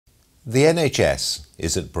The NHS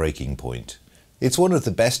is at breaking point. It's one of the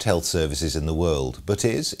best health services in the world, but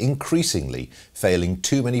is increasingly failing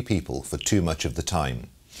too many people for too much of the time.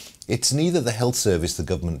 It's neither the health service the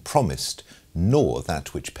government promised, nor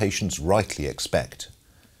that which patients rightly expect.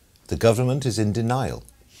 The government is in denial.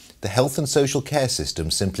 The health and social care system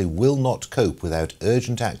simply will not cope without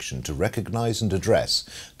urgent action to recognise and address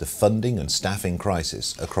the funding and staffing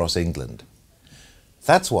crisis across England.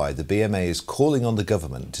 That's why the BMA is calling on the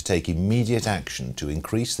government to take immediate action to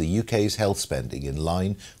increase the UK's health spending in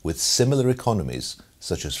line with similar economies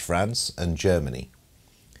such as France and Germany.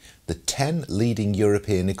 The 10 leading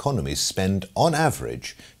European economies spend, on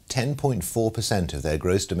average, 10.4% of their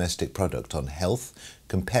gross domestic product on health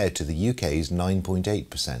compared to the UK's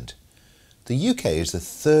 9.8%. The UK is the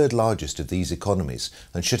third largest of these economies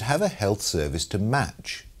and should have a health service to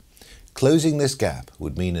match. Closing this gap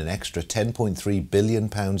would mean an extra £10.3 billion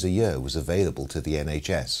a year was available to the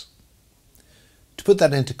NHS. To put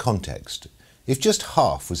that into context, if just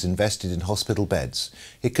half was invested in hospital beds,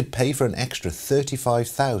 it could pay for an extra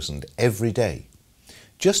 35,000 every day.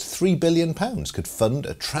 Just £3 billion could fund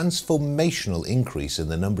a transformational increase in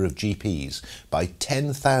the number of GPs by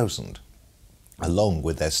 10,000, along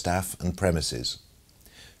with their staff and premises.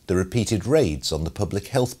 The repeated raids on the public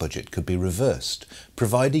health budget could be reversed,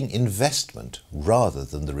 providing investment rather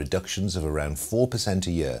than the reductions of around 4%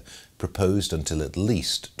 a year proposed until at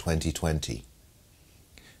least 2020.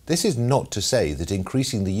 This is not to say that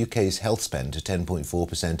increasing the UK's health spend to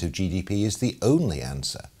 10.4% of GDP is the only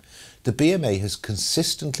answer. The BMA has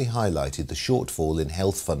consistently highlighted the shortfall in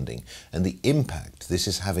health funding and the impact this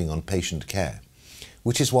is having on patient care,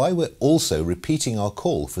 which is why we're also repeating our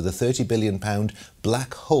call for the £30 billion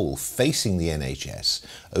black hole facing the NHS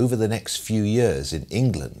over the next few years in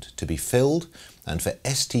England to be filled and for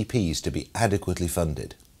STPs to be adequately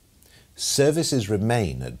funded. Services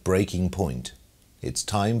remain at breaking point. It's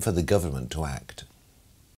time for the government to act.